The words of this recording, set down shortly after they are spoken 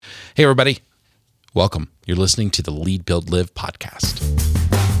Hey, everybody. Welcome. You're listening to the Lead, Build, Live podcast.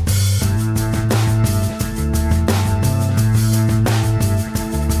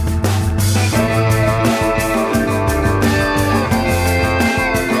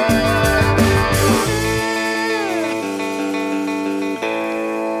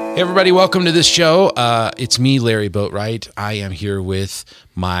 Hey, everybody. Welcome to this show. It's me, Larry Boatwright. I am here with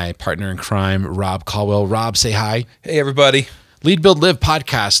my partner in crime, Rob Caldwell. Rob, say hi. Hey, everybody. Lead, Build, Live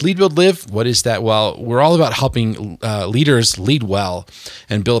podcast. Lead, Build, Live, what is that? Well, we're all about helping leaders lead well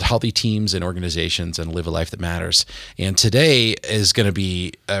and build healthy teams and organizations and live a life that matters. And today is going to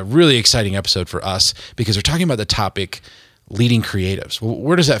be a really exciting episode for us because we're talking about the topic leading creatives.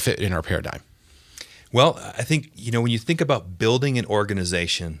 Where does that fit in our paradigm? Well, I think, when you think about building an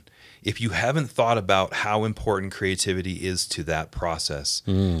organization, if you haven't thought about how important creativity is to that process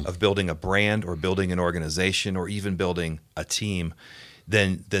of building a brand or building an organization or even building a team,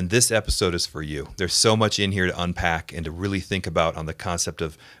 then this episode is for you. There's so much in here to unpack and to really think about on the concept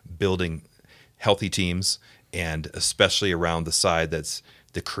of building healthy teams, and especially around the side that's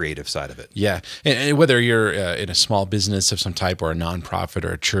the creative side of it. Yeah. And whether you're in a small business of some type or a nonprofit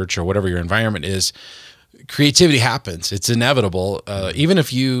or a church or whatever your environment is, creativity happens. It's inevitable. Even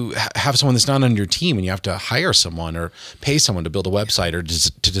if you have someone that's not on your team and you have to hire someone or pay someone to build a website or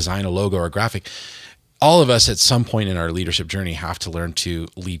to design a logo or a graphic, all of us at some point in our leadership journey have to learn to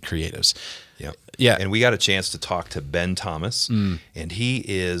lead creatives. Yeah. And we got a chance to talk to Ben Thomas, and he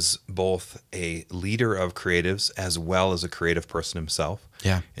is both a leader of creatives as well as a creative person himself.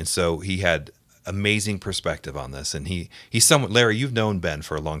 Yeah. And so he had amazing perspective on this, and he's someone. Larry, you've known Ben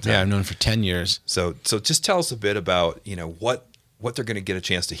for a long time. Yeah, I've known him for 10 years. So just tell us a bit about what they're going to get a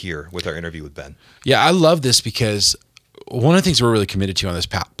chance to hear with our interview with Ben. Yeah, I love this because one of the things we're really committed to on this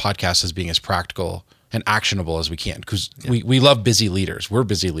podcast is being as practical and actionable as we can, because we love busy leaders. We're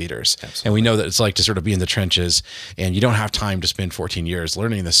busy leaders. Absolutely. And we know that it's like to sort of be in the trenches, and you don't have time to spend 14 years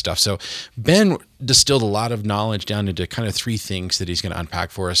learning this stuff. So Ben distilled a lot of knowledge down into kind of three things that he's going to unpack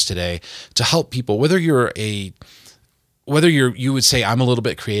for us today to help people, whether you would say I'm a little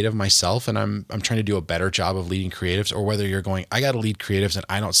bit creative myself and I'm trying to do a better job of leading creatives, or whether you're going, I got to lead creatives and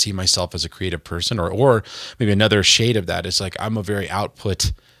I don't see myself as a creative person, or maybe another shade of that is like, I'm a very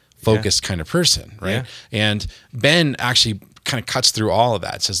output focused kind of person, right? Yeah. And Ben actually kind of cuts through all of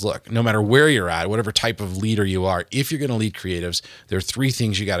that. Says, look, no matter where you're at, whatever type of leader you are, if you're going to lead creatives, there are three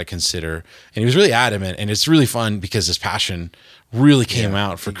things you got to consider. And he was really adamant, and it's really fun because his passion really came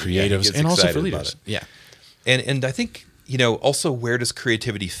out for creatives and also for leaders. Yeah. And I think, also, where does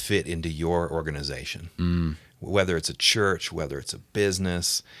creativity fit into your organization? Whether it's a church, whether it's a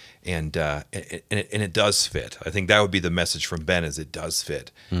business, and it does fit. I think that would be the message from Ben, is it does fit.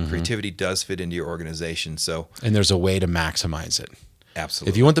 Creativity does fit into your organization. And there's a way to maximize it.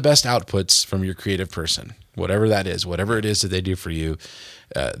 Absolutely. If you want the best outputs from your creative person, whatever that is, whatever it is that they do for you,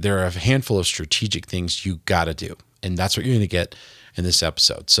 there are a handful of strategic things you got to do. And that's what you're going to get in this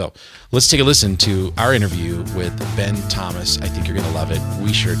episode. So let's take a listen to our interview with Ben Thomas. I think you're going to love it.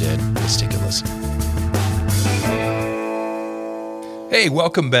 We sure did. Let's take a listen. Hey,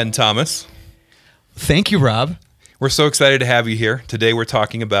 welcome, Ben Thomas. Thank you, Rob. We're so excited to have you here. Today we're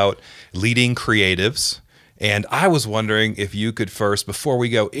talking about leading creatives. And I was wondering if you could first, before we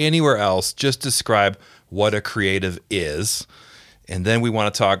go anywhere else, just describe what a creative is. And then we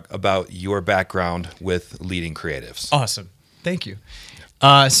want to talk about your background with leading creatives. Awesome. Thank you.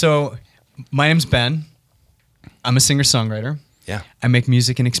 So my name's Ben. I'm a singer-songwriter. Yeah. I make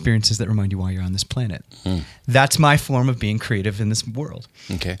music and experiences that remind you why you're on this planet. That's my form of being creative in this world.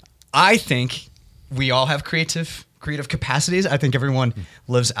 Okay. I think we all have creative capacities. I think everyone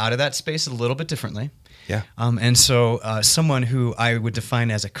lives out of that space a little bit differently. Yeah. And so someone who I would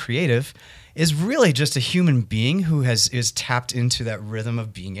define as a creative is really just a human being who is tapped into that rhythm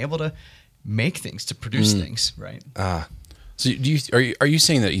of being able to make things, to produce things, right? So are you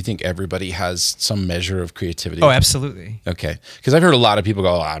saying that you think everybody has some measure of creativity? Oh, absolutely. Okay. Because I've heard a lot of people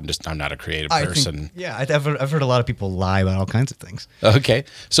go, I'm not a creative person. I've heard a lot of people lie about all kinds of things. Okay.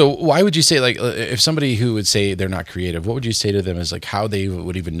 So why would you say, like, if somebody who would say they're not creative, what would you say to them is like how they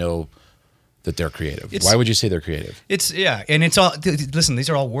would even know that they're creative? Why would you say they're creative? And it's all, listen,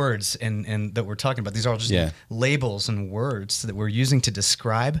 these are all words and that we're talking about. These are all just labels and words that we're using to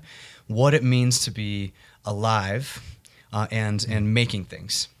describe what it means to be alive and making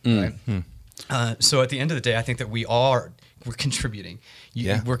things, right? So at the end of the day, I think that we're contributing.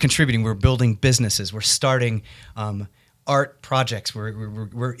 We're contributing. We're building businesses. We're starting art projects.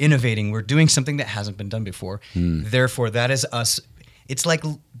 We're innovating. We're doing something that hasn't been done before. Therefore, that is us. It's like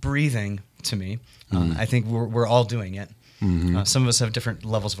breathing to me. I think we're all doing it. Some of us have different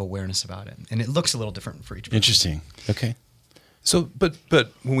levels of awareness about it, and it looks a little different for each person. Interesting. Okay. So, but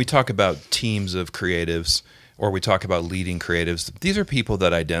when we talk about teams of creatives, or we talk about leading creatives, these are people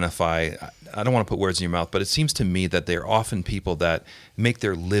that identify. I don't want to put words in your mouth, but it seems to me that they're often people that make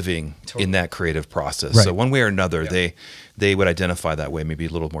their living in that creative process. Right. So one way or another, they would identify that way, maybe a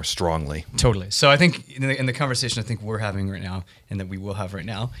little more strongly. Totally. So I think in the conversation I think we're having right now, and that we will have right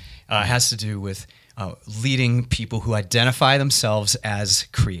now, has to do with leading people who identify themselves as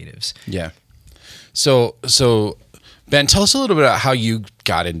creatives. Yeah. So Ben, tell us a little bit about how you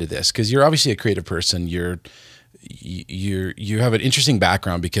got into this, because you're obviously a creative person. You have an interesting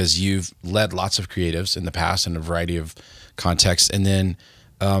background because you've led lots of creatives in the past in a variety of contexts, and then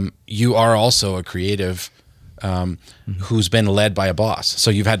you are also a creative who's been led by a boss.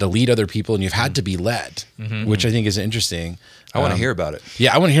 So you've had to lead other people, and you've had to be led, which I think is interesting. I want to hear about it.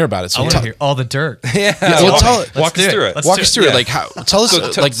 Yeah, I want to hear about it. So I want to hear all the dirt. well, walk us through it. Walk us through it. Like, tell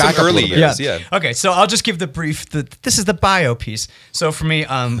us like back up early a little bit. years. Yeah. Okay, so I'll just give the brief. This is the bio piece. So for me,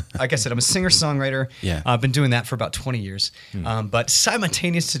 like I said, I'm a singer-songwriter. Yeah. I've been doing that for about 20 years. But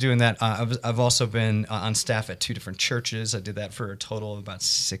simultaneous to doing that, I've also been on staff at 2 different churches. I did that for a total of about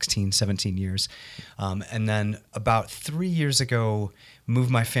 16, 17 years. And then about 3 years ago,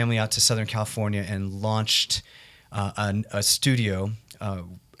 moved my family out to Southern California and launched a studio,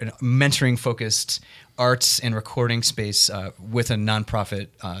 an mentoring-focused arts and recording space with a nonprofit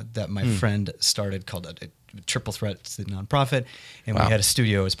that my friend started called Triple Threat. It's the nonprofit, and we had a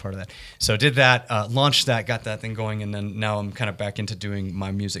studio as part of that. So did that, launched that, got that thing going, and then now I'm kind of back into doing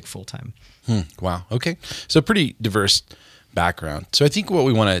my music full-time. Wow. Okay. So pretty diverse background. So I think what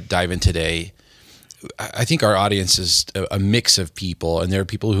we want to dive in today, I think our audience is a mix of people, and there are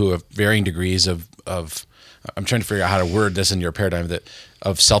people who have varying degrees of I'm trying to figure out how to word this in your paradigm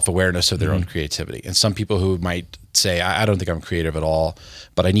of self-awareness of their own creativity. And some people who might say, I don't think I'm creative at all,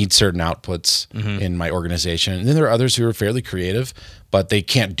 but I need certain outputs in my organization. And then there are others who are fairly creative, but they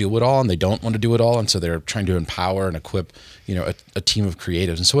can't do it all and they don't want to do it all. And so they're trying to empower and equip, a team of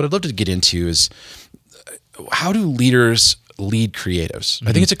creatives. And so what I'd love to get into is, how do leaders lead creatives?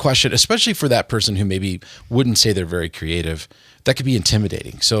 I think it's a question, especially for that person who maybe wouldn't say they're very creative, that could be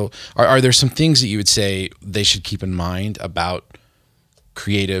intimidating. So are there some things that you would say they should keep in mind about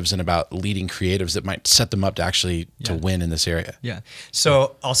creatives and about leading creatives that might set them up to actually to win in this area? Yeah.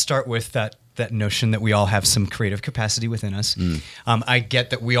 So I'll start with that notion that we all have some creative capacity within us. I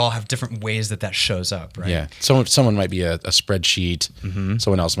get that we all have different ways that shows up, right? Yeah. Someone might be a spreadsheet.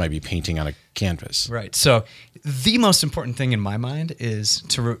 Someone else might be painting on a canvas. Right. So the most important thing in my mind is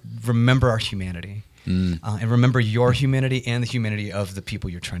to remember our humanity. And remember your humanity and the humanity of the people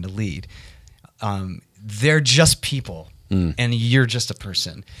you're trying to lead. They're just people, and you're just a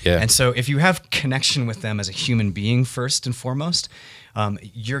person. Yeah. And so if you have connection with them as a human being first and foremost,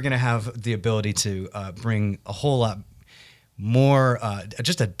 you're going to have the ability to bring a whole lot more,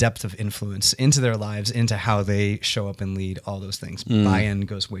 just a depth of influence into their lives, into how they show up and lead, all those things. Buy-in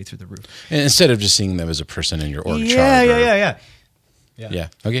goes way through the roof. And instead of just seeing them as a person in your org chart. Yeah.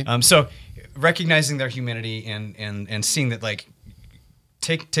 Okay. So recognizing their humanity and seeing that, like,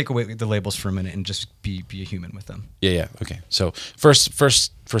 take away the labels for a minute and just be a human with them. Yeah. Okay. So first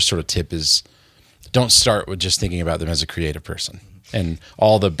sort of tip is, don't start with just thinking about them as a creative person and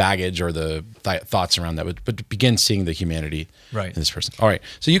all the baggage or the thoughts around that, but begin seeing the humanity in this person. All right.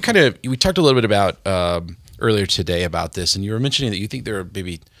 So we talked a little bit about earlier today about this, and you were mentioning that you think there are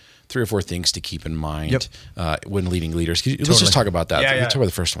maybe 3 or 4 things to keep in mind when leading leaders. Let's just talk about that. Let's talk about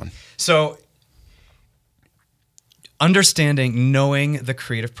the first one. So knowing the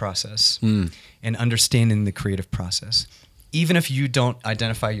creative process and understanding the creative process, even if you don't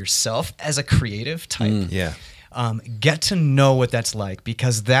identify yourself as a creative type, get to know what that's like,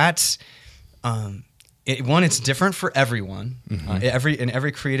 because that's it's different for everyone.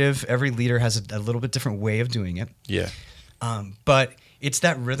 Every creative, every leader has a little bit different way of doing it. Yeah. But it's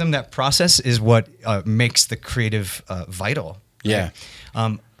that rhythm, that process is what makes the creative vital. Yeah.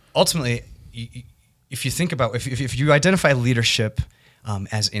 Ultimately, if you think about, if you identify leadership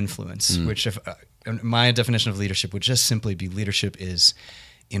as influence, which my definition of leadership would just simply be leadership is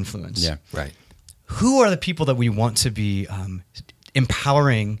influence. Yeah. Right. Who are the people that we want to be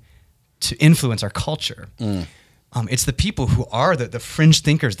empowering to influence our culture? It's the people who are the fringe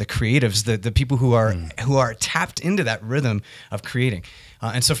thinkers, the creatives, the people who are tapped into that rhythm of creating.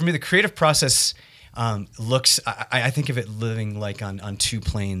 And so for me, the creative process looks, I think of it living like on 2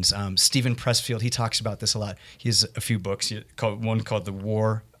 planes. Stephen Pressfield, he talks about this a lot. He has a few books, one called The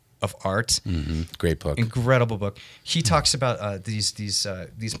War of Art. Great book. Incredible book. He talks about these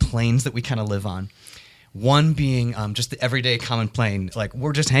planes that we kind of live on. One being just the everyday common plane, like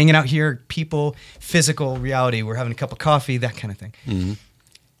we're just hanging out here, people, physical reality, we're having a cup of coffee, that kind of thing. Mm-hmm.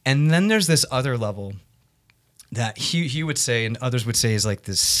 And then there's this other level that he would say and others would say is like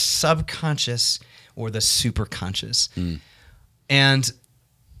this subconscious or the superconscious. And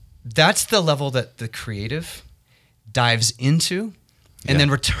that's the level that the creative dives into and then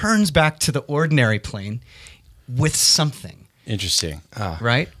returns back to the ordinary plane with Interesting.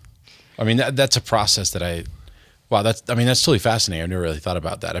 right? I mean, that's a process that that's totally fascinating. I've never really thought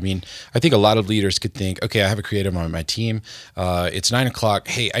about that. I mean, I think a lot of leaders could think, okay, I have a creative on my team. It's 9 o'clock.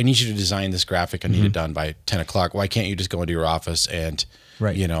 Hey, I need you to design this graphic. I need it done by 10 o'clock. Why can't you just go into your office and,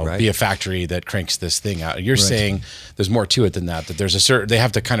 be a factory that cranks this thing out? You're saying there's more to it than that, that there's they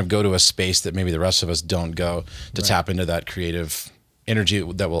have to kind of go to a space that maybe the rest of us don't go to tap into that creative energy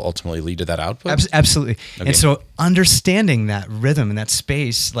that will ultimately lead to that output? Absolutely. Okay. And so understanding that rhythm and that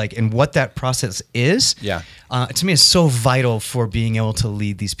space, like, and what that process is, to me is so vital for being able to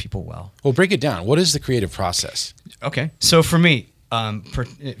lead these people well. Well, break it down. What is the creative process? Okay. So for me,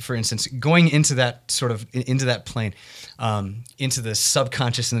 for instance, going into that sort of, into that plane, into the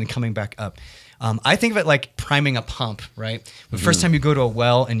subconscious and then coming back up, I think of it like priming a pump, right? The first time you go to a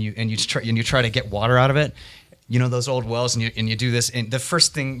well and you try to get water out of it, you know, those old wells, and you do this, and the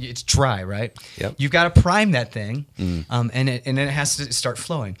first thing, it's dry, right? Yep. You've got to prime that thing, and then it has to start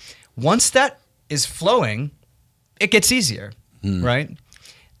flowing. Once that is flowing, it gets easier, right?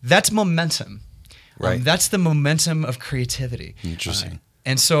 That's momentum. Right. That's the momentum of creativity. Interesting.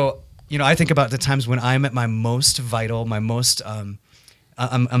 And so, you know, I think about the times when I'm at my most vital, my most, I'm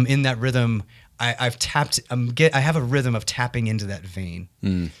in that rhythm. I have a rhythm of tapping into that vein.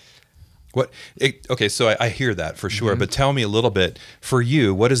 Okay, so I hear that for sure, but tell me a little bit, for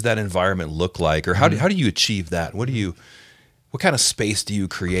you, what does that environment look like, or how do you achieve that? What kind of space do you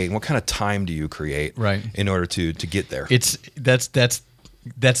create, and what kind of time do you create in order to get there?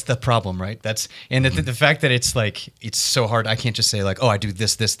 That's the problem, right? The fact that it's so hard. I can't just say like, oh, I do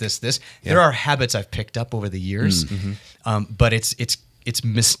this. Yeah. There are habits I've picked up over the years, but it's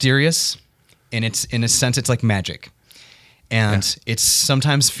mysterious, and it's, in a sense, it's like magic. And it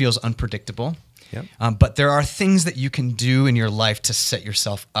sometimes feels unpredictable. Yep. But there are things that you can do in your life to set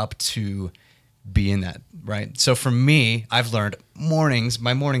yourself up to be in that, right? So for me, I've learned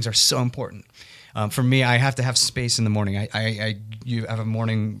my mornings are so important. For me, I have to have space in the morning. You have a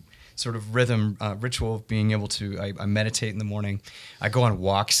morning sort of rhythm, ritual of being able to, I meditate in the morning. I go on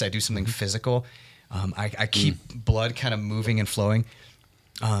walks. I do something physical. I keep blood kind of moving and flowing.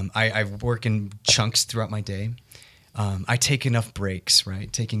 I work in chunks throughout my day. I take enough breaks,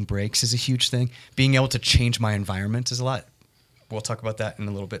 right? Taking breaks is a huge thing. Being able to change my environment is a lot. We'll talk about that in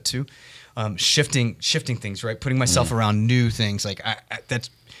a little bit too. Shifting things, right? Putting myself around new things. Like that's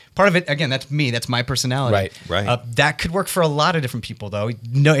part of it. Again, that's me. That's my personality. Right. That could work for a lot of different people, though.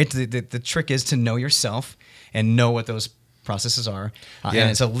 The trick is to know yourself and know what those processes are. And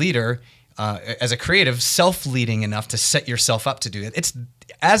as a leader, as a creative, self-leading enough to set yourself up to do it.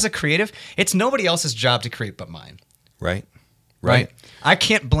 As a creative, it's nobody else's job to create but mine. Right. I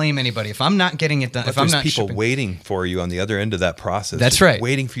can't blame anybody if I'm not getting it done. If I'm not people waiting for you on the other end of that process. That's right.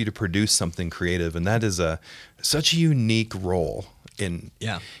 Waiting for you to produce something creative, and that is such a unique role.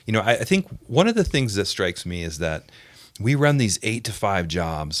 I think one of the things that strikes me is that we run these 8 to 5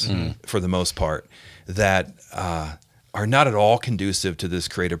 jobs for the most part that are not at all conducive to this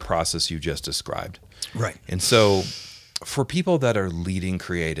creative process you just described. Right. And so, for people that are leading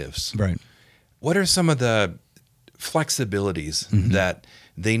creatives, what are some of the flexibilities that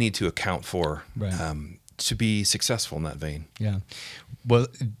they need to account for to be successful in that vein? Yeah. Well,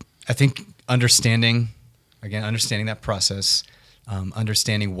 I think understanding that process,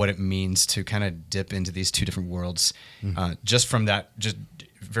 understanding what it means to kind of dip into these two different worlds, just from that just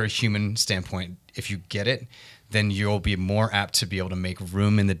very human standpoint, if you get it, then you'll be more apt to be able to make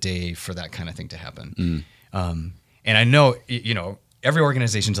room in the day for that kind of thing to happen. And I know, every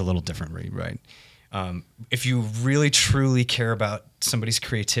organization's a little different, right? If you really truly care about somebody's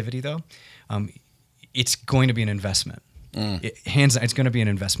creativity, though, it's going to be an investment. It's going to be an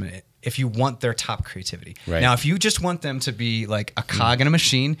investment if you want their top creativity. Right. Now, if you just want them to be like a cog in a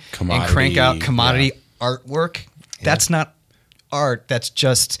machine and crank out commodity artwork, that's not art. That's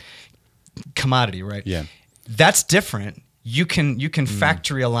just commodity, right? Yeah. That's different. You can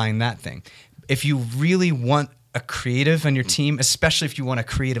factory align that thing. If you really want a creative on your team, especially if you want a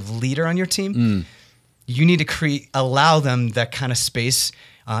creative leader on your team, you need to allow them that kind of space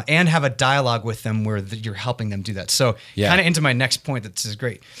and have a dialogue with them where you're helping them do that. So kind of into my next point, this is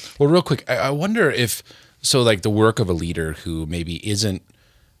great. Well, real quick, I wonder if, like the work of a leader who maybe isn't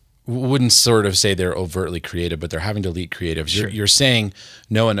wouldn't sort of say they're overtly creative, but they're having to lead creatives. Sure. You're saying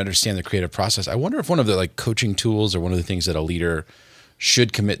know and understand the creative process. I wonder if one of the like coaching tools or one of the things that a leader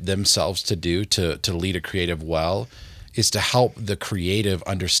should commit themselves to do to lead a creative well is to help the creative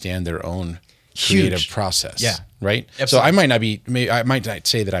understand their own creative process. Yeah. Right. Absolutely. So I might not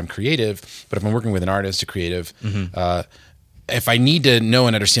say that I'm creative, but if I'm working with an artist, a creative, if I need to know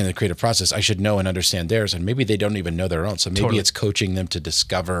and understand the creative process, I should know and understand theirs. And maybe they don't even know their own. So maybe it's coaching them to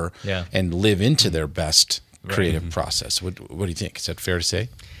discover and live into their best creative process. What do you think? Is that fair to say?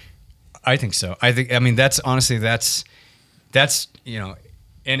 I think so. I mean, that's honestly, that's, you know,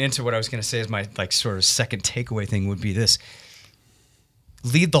 and into what I was going to say is my like sort of second takeaway thing would be this: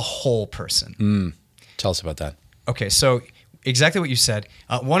 lead the whole person. Tell us about that. Okay. So exactly what you said.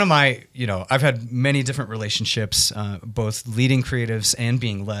 One of my, you know, I've had many different relationships, both leading creatives and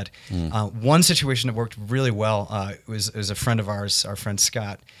being led. One situation that worked really well was a friend of ours, our friend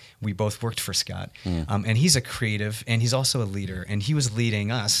Scott. We both worked for Scott, and he's a creative and he's also a leader, and he was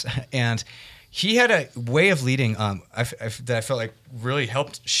leading us. And he had a way of leading that I felt like really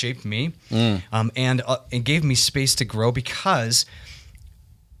helped shape me, and gave me space to grow because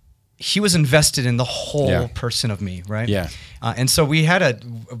he was invested in the whole person of me, right? Yeah. And so we had a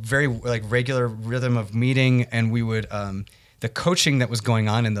very like regular rhythm of meeting, and we would the coaching that was going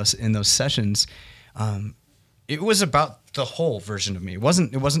on in those sessions. It was about the whole version of me. It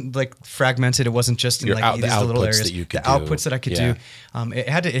wasn't like fragmented. It wasn't just in like these little areas. That you could the outputs that I could do. It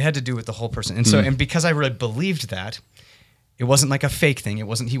had to do with the whole person. And so and because I really believed that, it wasn't like a fake thing. He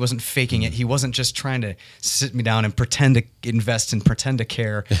wasn't faking it. He wasn't just trying to sit me down and pretend to invest and pretend to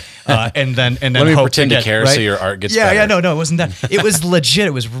care, and then Let me hope pretend to care right? so your art gets better. Yeah, no, it wasn't that. It was legit.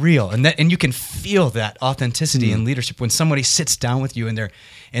 It was real, and you can feel that authenticity in leadership when somebody sits down with you and they're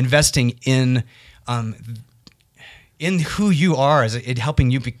investing in who you are, as it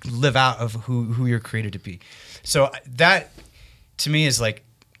helping you live out of who you're created to be. So that to me is like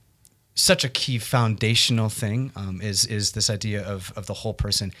such a key foundational thing, is this idea of the whole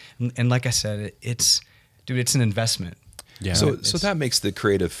person. And like I said, it's an investment. Yeah. So that makes the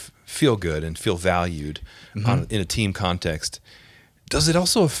creative feel good and feel valued in a team context. Does it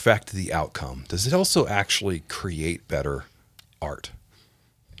also affect the outcome? Does it also actually create better art?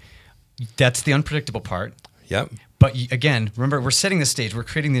 That's the unpredictable part. Yep. But again, remember, we're setting the stage. We're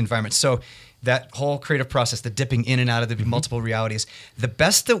creating the environment. So that whole creative process, the dipping in and out of the multiple realities, the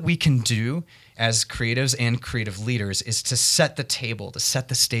best that we can do as creatives and creative leaders is to set the table, to set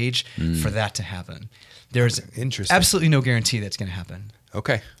the stage for that to happen. There's absolutely no guarantee that's going to happen.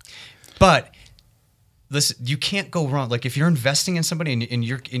 Okay. But listen, you can't go wrong. Like if you're investing in somebody and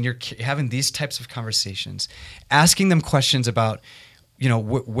you're having these types of conversations, asking them questions about, you know,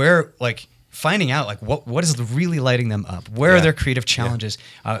 where like finding out like what is really lighting them up, where are their creative challenges,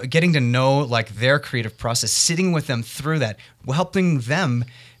 getting to know like their creative process, sitting with them through that, helping them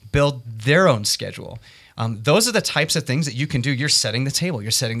build their own schedule. Those are the types of things that you can do. You're setting the table, you're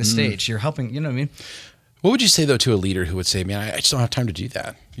setting the stage, you're helping, you know what I mean? What would you say though to a leader who would say, "Man, I just don't have time to do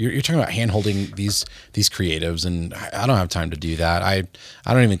that"? You're talking about hand-holding these creatives, and I don't have time to do that. I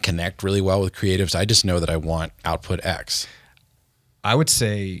don't even connect really well with creatives. I just know that I want output X. I would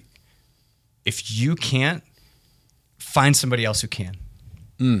say, if you can't, find somebody else who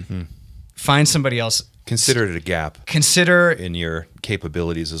can. Find somebody else. Consider it a gap. Consider in your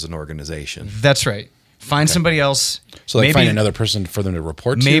capabilities as an organization. That's right. Find somebody else. So like find another person for them to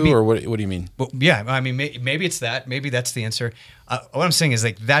report to, or what do you mean? Well, yeah, I mean, maybe it's that. Maybe that's the answer. What I'm saying is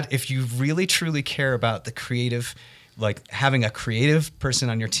like that if you really truly care about the creative, like having a creative person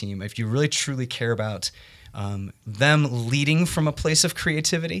on your team, if you really truly care about them leading from a place of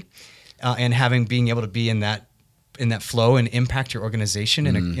creativity, and being able to be in that flow and impact your organization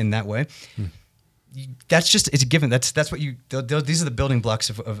in that way. It's a given. That's what these are the building blocks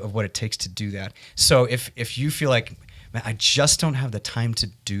of what it takes to do that. So if you feel like, man, I just don't have the time to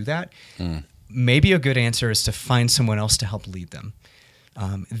do that, maybe a good answer is to find someone else to help lead them,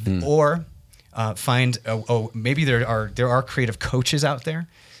 or find maybe there are creative coaches out there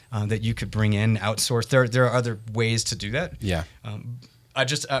that you could bring in, outsource. There are other ways to do that. Yeah.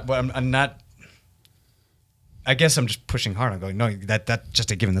 I'm not. I guess I'm just pushing hard. I'm going, no, that's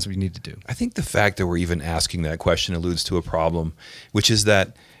just a given. That's what you need to do. I think the fact that we're even asking that question alludes to a problem, which is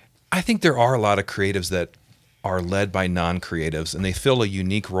that I think there are a lot of creatives that are led by non-creatives, and they fill a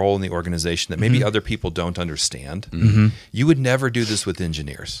unique role in the organization that maybe other people don't understand. You would never do this with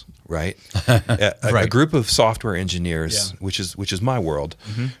engineers, right? A group of software engineers, which is my world,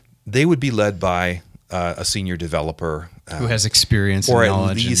 they would be led by a senior developer who has experience or and at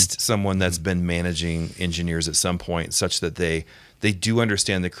knowledge, least someone that's been managing engineers at some point, such that they they do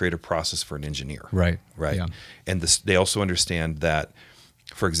understand the creative process for an engineer. Right. Right. Yeah. And they also understand that,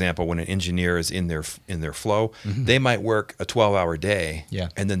 for example, when an engineer is in their flow, they might work a 12-hour day, Yeah.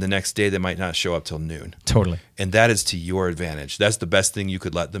 and then the next day they might not show up till noon. Totally. And that is to your advantage. That's the best thing you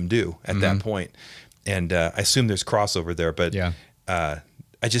could let them do at that point. And I assume there's crossover there, but Yeah.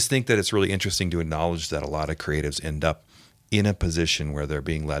 I just think that it's really interesting to acknowledge that a lot of creatives end up in a position where they're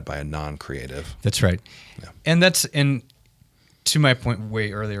being led by a non-creative. That's right. Yeah. And to my point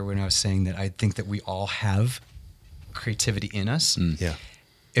way earlier when I was saying that I think that we all have creativity in us. Yeah.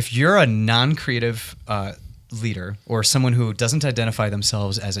 If you're a non-creative leader or someone who doesn't identify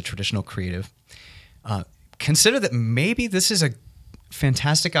themselves as a traditional creative, consider that maybe this is a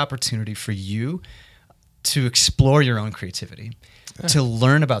fantastic opportunity for you to explore your own creativity, to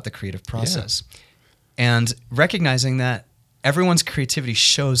learn about the creative process, and recognizing that everyone's creativity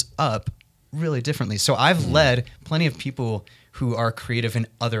shows up really differently. So I've led plenty of people who are creative in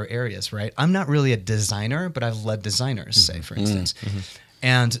other areas, right? I'm not really a designer, but I've led designers, say, for instance.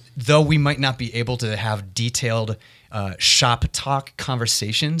 And though we might not be able to have detailed shop talk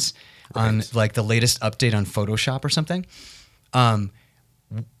conversations on like the latest update on Photoshop or something,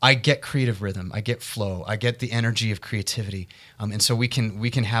 I get creative rhythm, I get flow, I get the energy of creativity, and so we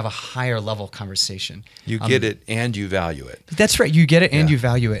can have a higher level conversation. You get it and you value it. That's right. You get it and you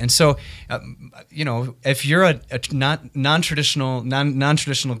value it. And so, if you're a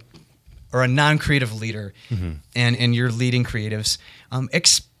non-traditional or a non-creative leader, and you're leading creatives,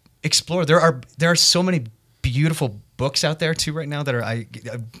 explore. There are so many beautiful books out there too right now that are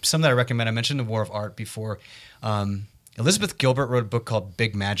some that I recommend. I mentioned The War of Art before. Elizabeth Gilbert wrote a book called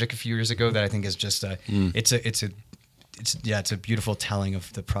Big Magic a few years ago that I think is just it's a beautiful telling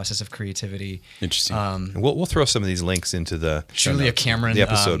of the process of creativity. Interesting. And we'll throw some of these links into the Julia Cameron, the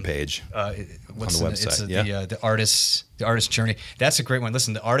episode page what's on the website. The artist's journey. That's a great one.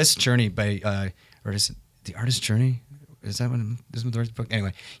 Listen, the artist's journey by or is it the artist's journey? Is that one? This is the book.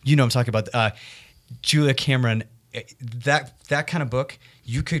 Anyway, you know what I'm talking about. Julia Cameron. That kind of book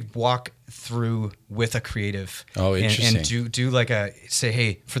you could walk through with a creative. Oh, interesting. And do like say,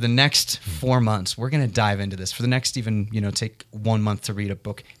 hey, for the next 4 months, we're going to dive into this. For the next even, take 1 month to read a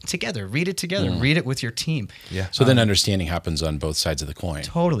book together. Read it together. Read it with your team. Yeah. So then understanding happens on both sides of the coin.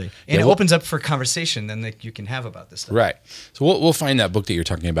 Totally. And it opens up for conversation then that you can have about this stuff. Right. So we'll find that book that you're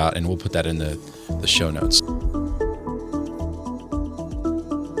talking about, and we'll put that in the show notes.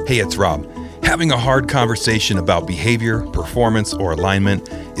 Hey, it's Rob. Having a hard conversation about behavior, performance, or alignment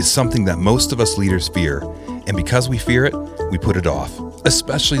is something that most of us leaders fear. And because we fear it, we put it off,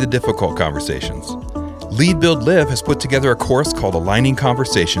 especially the difficult conversations. Lead, Build, Live has put together a course called Aligning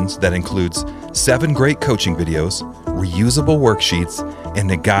Conversations that includes 7 great coaching videos, reusable worksheets,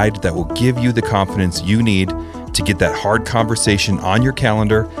 and a guide that will give you the confidence you need to get that hard conversation on your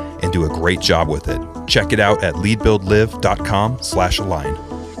calendar and do a great job with it. Check it out at leadbuildlive.com/align.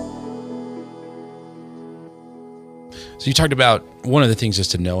 So you talked about one of the things is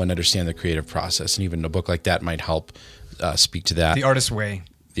to know and understand the creative process, and even a book like that might help speak to that. The Artist's Way.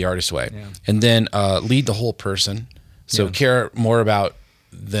 The Artist's Way. Yeah. And then lead the whole person. So care more about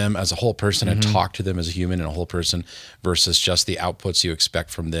them as a whole person and talk to them as a human and a whole person versus just the outputs you expect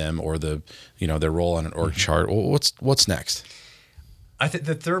from them or their role on an org chart. Well, what's next? I think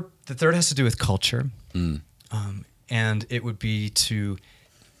the third has to do with culture, and it would be to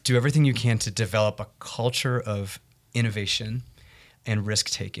do everything you can to develop a culture of innovation and risk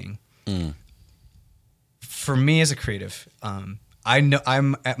taking. For me as a creative, I know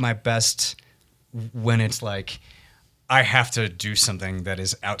I'm at my best when it's like I have to do something that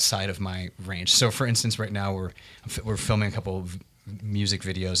is outside of my range. So, for instance, right now we're filming a couple of music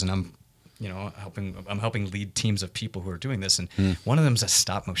videos, and I'm helping lead teams of people who are doing this, and one of them is a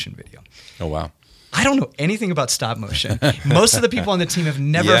stop motion video. Oh, wow. I don't know anything about stop motion. Most of the people on the team have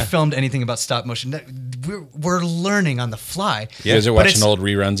never Yeah. filmed anything about stop motion. We're learning on the fly. You guys are But watching it's- old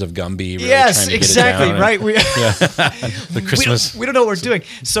reruns of Gumby. Really Yes, trying to exactly, get it down right. The Christmas. We don't know what we're doing.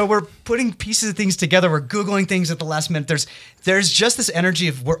 So we're putting pieces of things together. We're Googling things at the last minute. There's just this energy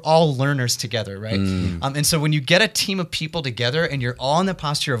of we're all learners together, right? And so when you get a team of people together and you're all in the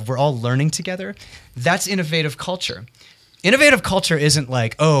posture of we're all learning together, that's innovative culture. Innovative culture isn't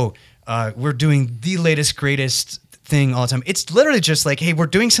like, we're doing the latest, greatest thing all the time. It's literally just like, hey, we're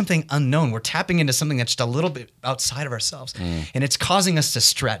doing something unknown. We're tapping into something that's just a little bit outside of ourselves. And it's causing us to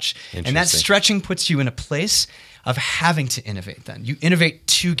stretch. And that Interesting. stretching puts you in a place of having to innovate then. You innovate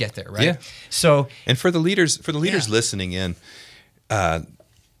to get there, right? Yeah. So And for the leaders listening in,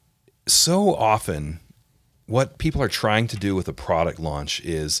 so often what people are trying to do with a product launch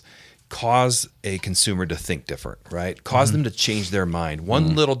is cause a consumer to think different, right? Cause them to change their mind.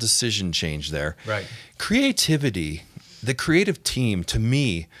 One little decision change there. Right. Creativity, the creative team, to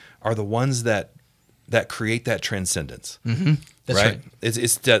me, are the ones that create that transcendence. That's right.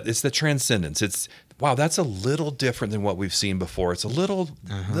 It's the transcendence. It's wow, that's a little different than what we've seen before. It's a little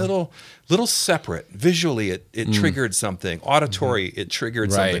separate. Visually, it triggered something. Auditory, it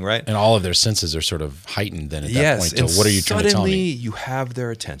triggered something, right? And all of their senses are sort of heightened then at that point. So and what are you trying to tell suddenly me? you have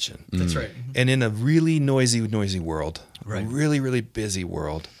their attention. That's right. And in a really noisy world, Right. a really, really busy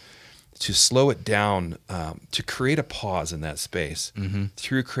world, to slow it down, to create a pause in that space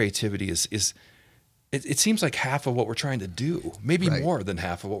through creativity is it seems like half of what we're trying to do, maybe Right. more than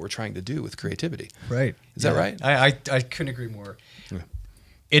half of what we're trying to do with creativity. Right. Is that right? I couldn't agree more.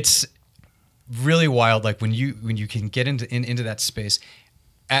 It's really wild, like when you can get into that space.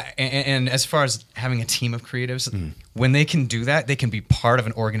 And as far as having a team of creatives, when they can do that, they can be part of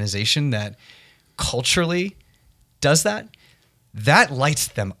an organization that culturally does that. That lights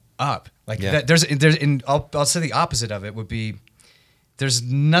them up. Like Yeah. I'll say the opposite of it would be. There's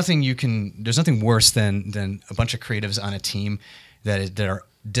nothing worse than a bunch of creatives on a team that are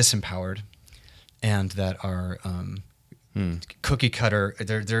disempowered and that are cookie cutter.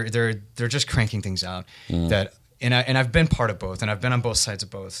 They're just cranking things out. And I've been part of both, and I've been on both sides of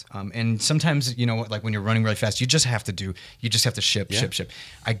both. And sometimes, like when you're running really fast, you just have to ship.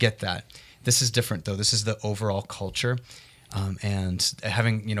 I get that. This is different though. This is the overall culture, and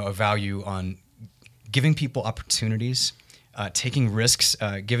having a value on giving people opportunities. Taking risks,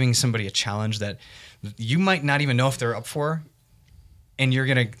 giving somebody a challenge that you might not even know if they're up for, and you're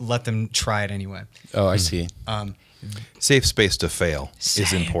going to let them try it anyway. Oh, I see. Safe space to fail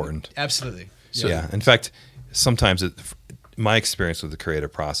is important. Absolutely. So, yeah. In fact, sometimes my experience with the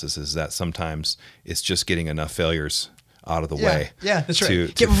creative process is that sometimes it's just getting enough failures out of the way. Yeah, that's right. To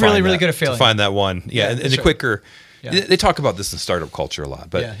Get find really, really that- good at failing. To find that one. Yeah, and that's the right. quicker. Yeah. They talk about this in startup culture a lot,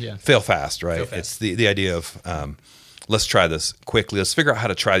 but Yeah. fail fast, right? Fail fast. It's the idea of let's try this quickly. Let's figure out how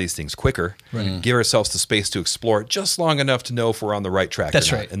to try these things quicker. Give ourselves the space to explore it just long enough to know if we're on the right track. That's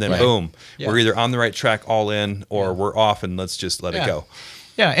or not. right. And then Right. boom, Yeah. we're either on the right track all in or we're off and let's just let it go.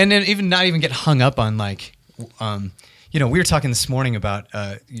 Yeah, and then not even get hung up on like, we were talking this morning about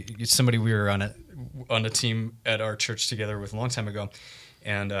somebody we were on a team at our church together with a long time ago,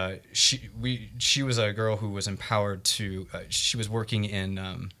 and she was a girl who was empowered to. She was working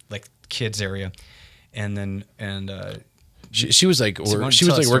in like kids area, and She was like why don't you she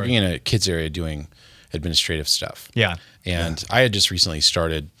tell was like that working story? in a kids area doing administrative stuff. Yeah. And I had just recently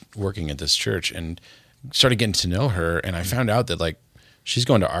started working at this church and started getting to know her, and I found out that like she's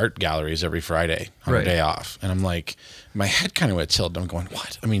going to art galleries every Friday on her Right. day off. And I'm like, my head kind of went tilted. I'm going,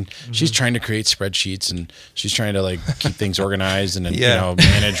 what? I mean, she's trying to create spreadsheets and she's trying to like keep things organized and Yeah.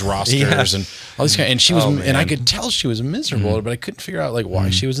 manage rosters and all these and she was, Oh, and I man. could tell she was miserable, but I couldn't figure out like why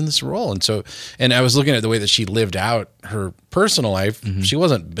she was in this role. And I was looking at the way that she lived out her personal life. She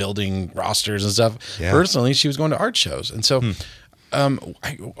wasn't building rosters and stuff. Yeah. Personally, she was going to art shows. And so,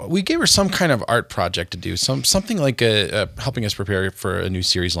 we gave her some kind of art project to do, something like helping us prepare for a new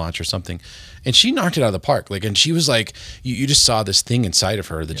series launch or something, and she knocked it out of the park. Like, and she was like, you just saw this thing inside of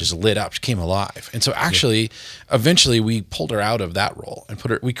her that just lit up, she came alive. And so, actually, eventually, we pulled her out of that role and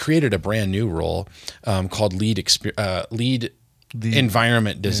we created a brand new role called lead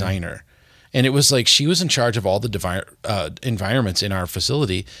environment designer. And it was like she was in charge of all the environments in our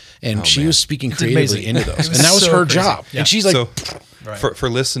facility, and she was speaking creatively amazing. into those. It was And that was so her crazy. job. Yeah. And she's like, So Right. for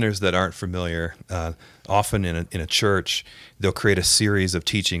listeners that aren't familiar, often in a church, they'll create a series of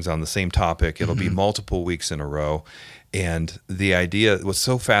teachings on the same topic. It'll be multiple weeks in a row. And the idea, what's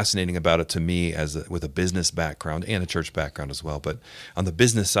so fascinating about it to me with a business background and a church background as well, but on the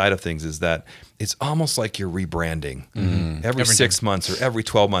business side of things is that it's almost like you're rebranding every 6 months or every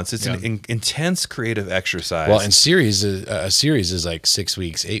 12 months. It's an intense creative exercise. well, and a series is like 6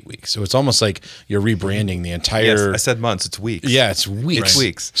 weeks, 8 weeks. So it's almost like you're rebranding the entire. yes, I said months, it's weeks. Yeah, it's weeks. It's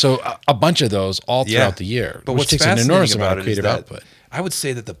weeks. So a bunch of those all throughout the year, But which what's takes an fascinating enormous about amount of it is creative that output. I would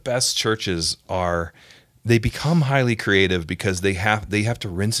say that the best churches they become highly creative because they have to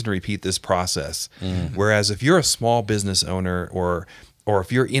rinse and repeat this process. Whereas if you're a small business owner or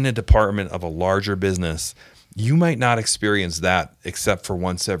if you're in a department of a larger business, you might not experience that except for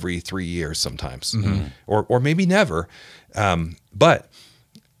once every 3 years sometimes, or maybe never. But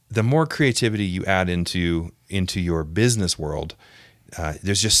the more creativity you add into your business world,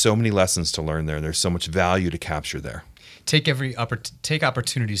 there's just so many lessons to learn there. There's so much value to capture there. Take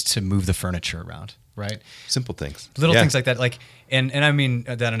opportunities to move the furniture around, right? Simple things, Little Yeah. things like that, like, and I mean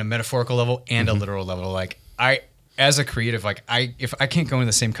that on a metaphorical level and a literal level. Like as a creative, like if I can't go into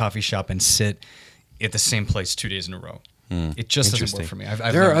the same coffee shop and sit at the same place 2 days in a row, it just doesn't work for me. I've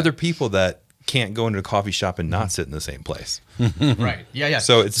there are learned other people that can't go into a coffee shop and not sit in the same place. that. Right. Yeah.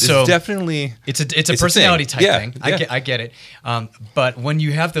 So it's definitely it's a personality type Yeah, thing. yeah. I get it. But when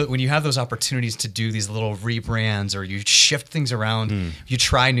you have those opportunities to do these little rebrands or you shift things around, you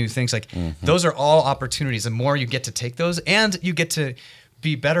try new things, like those are all opportunities. The more you get to take those, and you get to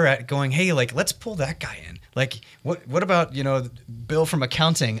be better at going, hey, like let's pull that guy in. Like what about, Bill from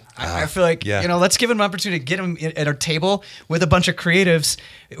accounting? I feel like, let's give him an opportunity to get him at our table with a bunch of creatives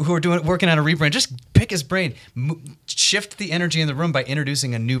who are working on a rebrand. Just pick his brain, shift the energy in the room by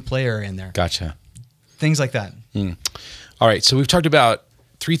introducing a new player in there. Gotcha. Things like that. All right. So we've talked about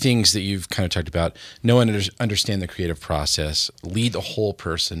 3 things that you've kind of talked about: know and understand the creative process, lead the whole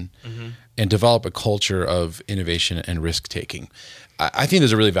person, and develop a culture of innovation and risk taking. I think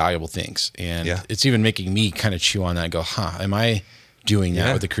those are really valuable things, and it's even making me kind of chew on that and go, am I doing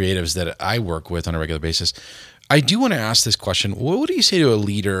that with the creatives that I work with on a regular basis? I do want to ask this question. What do you say to a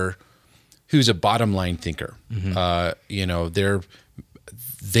leader who's a bottom line thinker? They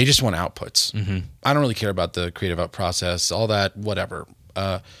just want outputs. I don't really care about the creative process, all that, whatever.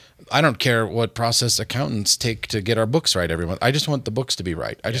 I don't care what process accountants take to get our books right every month. I just want the books to be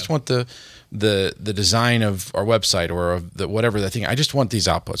right. I just want the design of our website or of the whatever the thing. I just want these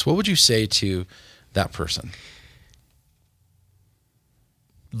outputs. What would you say to that person?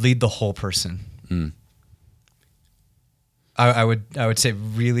 Lead the whole person. I would say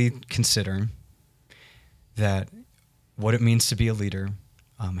really consider that what it means to be a leader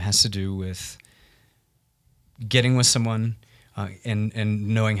has to do with getting with someone and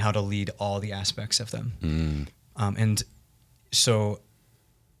knowing how to lead all the aspects of them. And so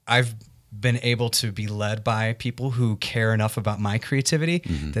I've been able to be led by people who care enough about my creativity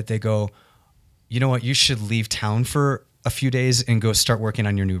that they go, you know what, you should leave town for a few days and go start working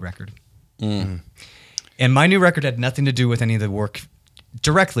on your new record. And my new record had nothing to do with any of the work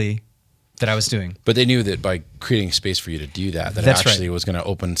directly that I was doing. But they knew that by creating space for you to do that it actually was going to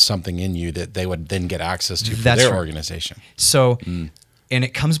open something in you that they would then get access to for their organization. So, and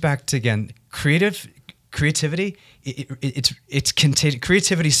it comes back to, again, creativity. It's contagious.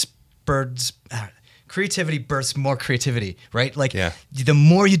 Creativity births more creativity, right? Like the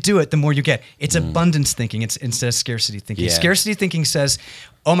more you do it, the more you get. It's abundance thinking. It's instead of scarcity thinking. Scarcity thinking says,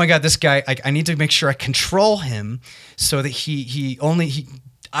 oh my God, this guy, I need to make sure I control him so that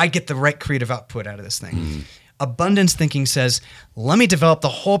I get the right creative output out of this thing. Abundance thinking says, let me develop the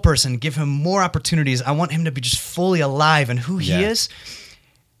whole person, give him more opportunities. I want him to be just fully alive in who he is.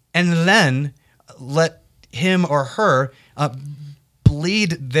 And then let him or her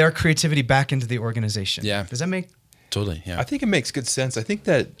bleed their creativity back into the organization. Yeah. Does that make... Totally, yeah. I think it makes good sense. I think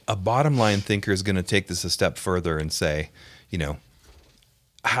that a bottom line thinker is going to take this a step further and say,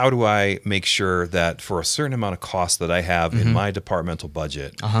 how do I make sure that for a certain amount of cost that I have in my departmental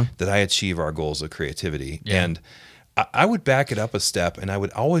budget, that I achieve our goals of creativity? Yeah. And I would back it up a step, and I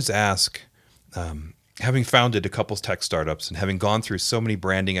would always ask, having founded a couple tech startups and having gone through so many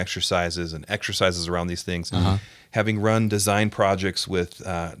branding exercises and exercises around these things, having run design projects with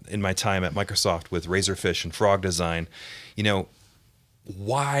in my time at Microsoft with Razorfish and Frog Design,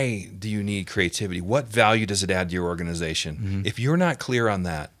 why do you need creativity? What value does it add to your organization? If you're not clear on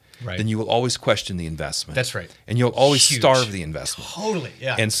that, then you will always question the investment. That's right. And you'll always starve the investment. Totally,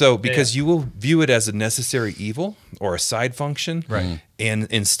 yeah. And so because you will view it as a necessary evil or a side function, and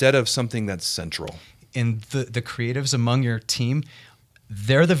instead of something that's central. And the creatives among your team,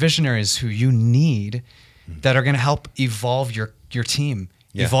 they're the visionaries who you need that are going to help evolve your team,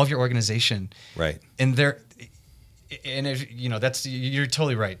 evolve your organization. Right. And that's, you're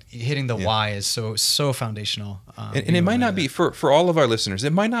totally right. Hitting the why is so foundational. And it might not be for all of our listeners.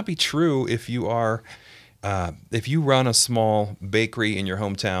 It might not be true if you are, if you run a small bakery in your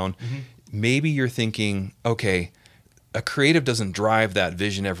hometown. Maybe you're thinking, okay, a creative doesn't drive that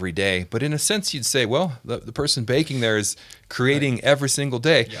vision every day, but in a sense, you'd say, well, the person baking there is creating every single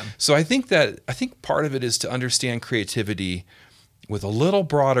day. Yeah. So I think part of it is to understand creativity with a little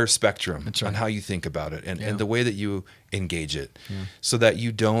broader spectrum on how you think about it and the way that you engage it, so that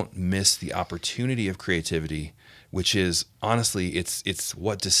you don't miss the opportunity of creativity, which is honestly, it's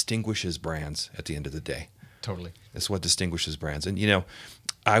what distinguishes brands at the end of the day. Totally. It's what distinguishes brands. And,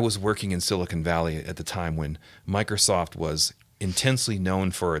 I was working in Silicon Valley at the time when Microsoft was intensely known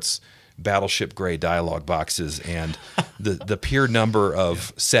for its battleship gray dialog boxes and the pure number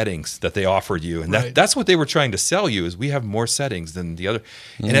of settings that they offered you. And that's what they were trying to sell you, is we have more settings than the other.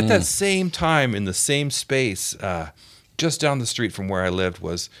 And at that same time, in the same space, just down the street from where I lived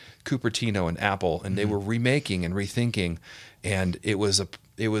was Cupertino and Apple, and they were remaking and rethinking, and it was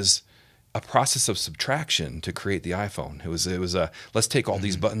a process of subtraction to create the iPhone. It was a let's take all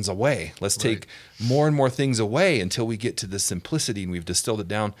these buttons away. Let's take more and more things away until we get to the simplicity, and we've distilled it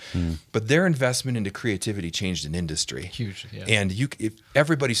down. But their investment into creativity changed an industry. Huge, yeah. And if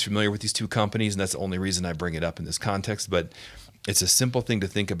everybody's familiar with these two companies, and that's the only reason I bring it up in this context, but it's a simple thing to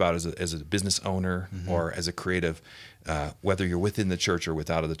think about as a business owner or as a creative, whether you're within the church or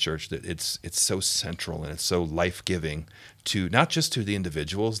without of the church, that it's so central and it's so life-giving to not just to the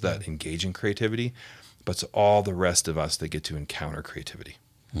individuals that engage in creativity, but to all the rest of us that get to encounter creativity.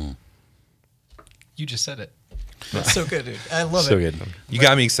 You just said it. That's so good, dude. I love So it. good. You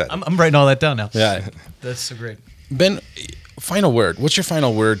got me excited. I'm writing all that down now. Yeah. That's so great. Ben, final word. What's your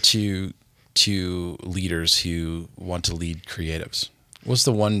final word to leaders who want to lead creatives? What's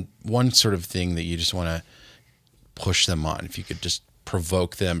the one sort of thing that you just want to push them on? If you could just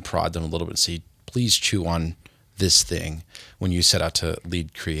provoke them, prod them a little bit, and say, please chew on this thing when you set out to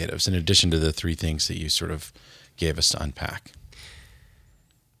lead creatives, in addition to the three things that you sort of gave us to unpack.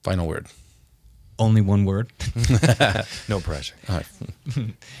 Final word. Only one word. No pressure. All right.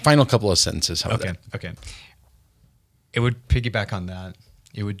 Final couple of sentences. How about that? Okay. It would piggyback on that.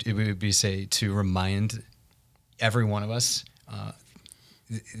 It would be say to remind every one of us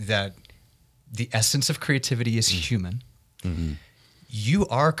that the essence of creativity is human. Mm-hmm. You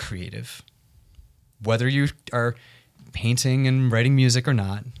are creative, whether you are painting and writing music or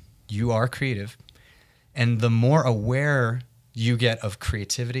not. You are creative, and the more aware you get of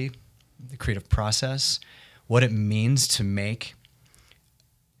creativity, the creative process, what it means to make,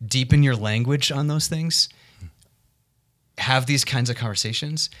 deepen your language on those things, have these kinds of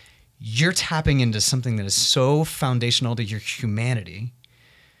conversations, you're tapping into something that is so foundational to your humanity,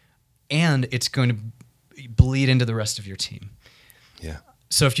 and it's going to bleed into the rest of your team. Yeah.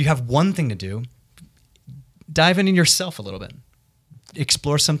 So if you have one thing to do, dive into yourself a little bit.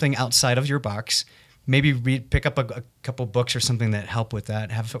 Explore something outside of your box. Maybe pick up a couple books or something that help with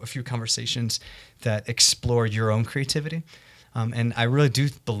that. Have a few conversations that explore your own creativity. And I really do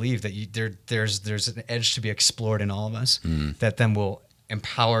believe that there's an edge to be explored in all of us that then will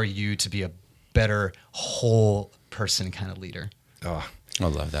empower you to be a better whole person kind of leader. Oh, I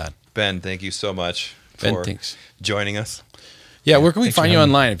love that. Ben, thank you so much Ben, for thanks. joining us. Yeah, where can we Thanks for find you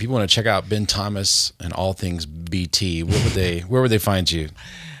having me. online? If people want to check out Ben Thomas and all things BT, where would they find you?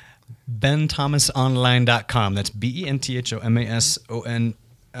 BenThomasOnline.com. That's BenThomasOnL.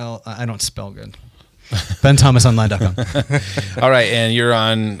 I don't spell good. BenThomasOnline.com. All right,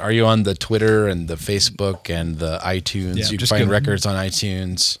 and are you on the Twitter and the Facebook and the iTunes? Yeah, You can just find go- records on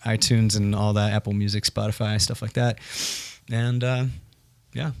iTunes. iTunes and all that, Apple Music, Spotify, stuff like that. And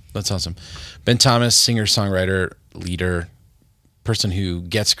yeah. That's awesome. Ben Thomas, singer, songwriter, leader, person who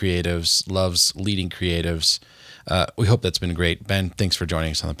gets creatives, loves leading creatives. We hope that's been great. Ben, thanks for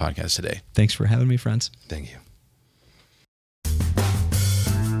joining us on the podcast today. Thanks for having me, friends. Thank you.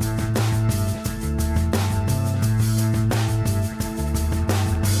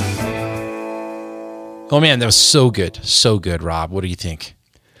 Oh man, that was so good. So good, Rob. What do you think?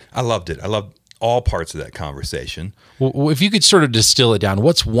 I loved it. I loved all parts of that conversation. Well, if you could sort of distill it down,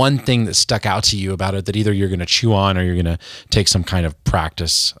 what's one thing that stuck out to you about it that either you're going to chew on or you're going to take some kind of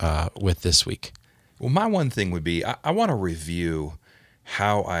practice with this week? Well, my one thing would be I want to review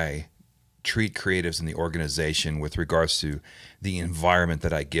how I treat creatives in the organization with regards to the environment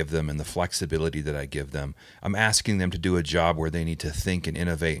that I give them and the flexibility that I give them. I'm asking them to do a job where they need to think and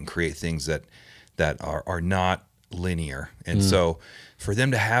innovate and create things that are not linear. And so for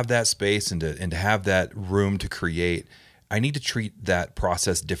them to have that space and to have that room to create, I need to treat that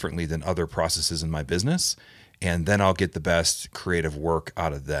process differently than other processes in my business. And then I'll get the best creative work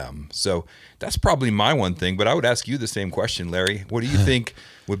out of them. So that's probably my one thing, but I would ask you the same question, Larry. What do you think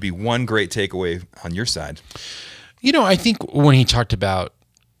would be one great takeaway on your side? You know, I think when he talked about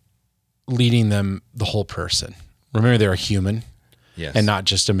leading them, the whole person, remember they're a human. Yes. And not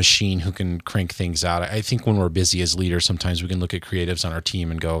just a machine who can crank things out. I think when we're busy as leaders, sometimes we can look at creatives on our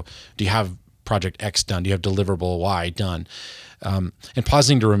team and go, do you have project X done? Do you have deliverable Y done? And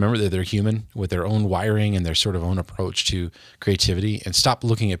pausing to remember that they're human with their own wiring and their sort of own approach to creativity, and stop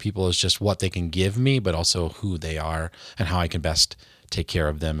looking at people as just what they can give me, but also who they are and how I can best take care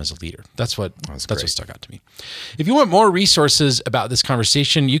of them as a leader. That's what stuck out to me. If you want more resources about this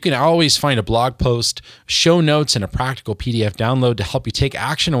conversation, you can always find a blog post, show notes, and a practical PDF download to help you take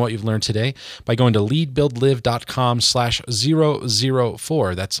action on what you've learned today by going to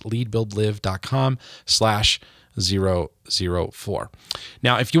leadbuildlive.com/004. That's leadbuildlive.com/004.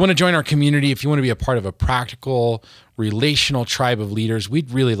 Now, if you want to join our community, if you want to be a part of a practical, relational tribe of leaders,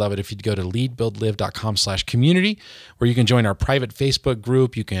 we'd really love it if you'd go to leadbuildlive.com/community, where you can join our private Facebook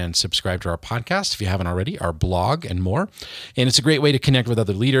group. You can subscribe to our podcast if you haven't already, our blog, and more. And it's a great way to connect with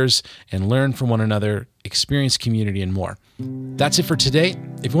other leaders and learn from one another, experience community, and more. That's it for today.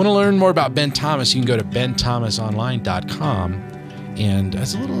 If you want to learn more about Ben Thomas, you can go to benthomasonline.com. And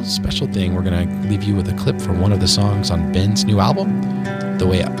as a little special thing, we're going to leave you with a clip from one of the songs on Ben's new album, The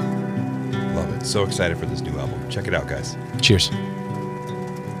Way Up. Love it. So excited for this new album. Check it out, guys. Cheers.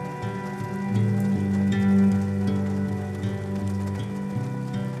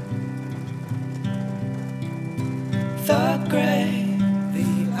 The gray,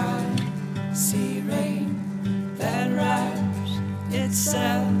 the icy rain that wraps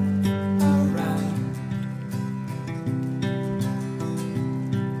itself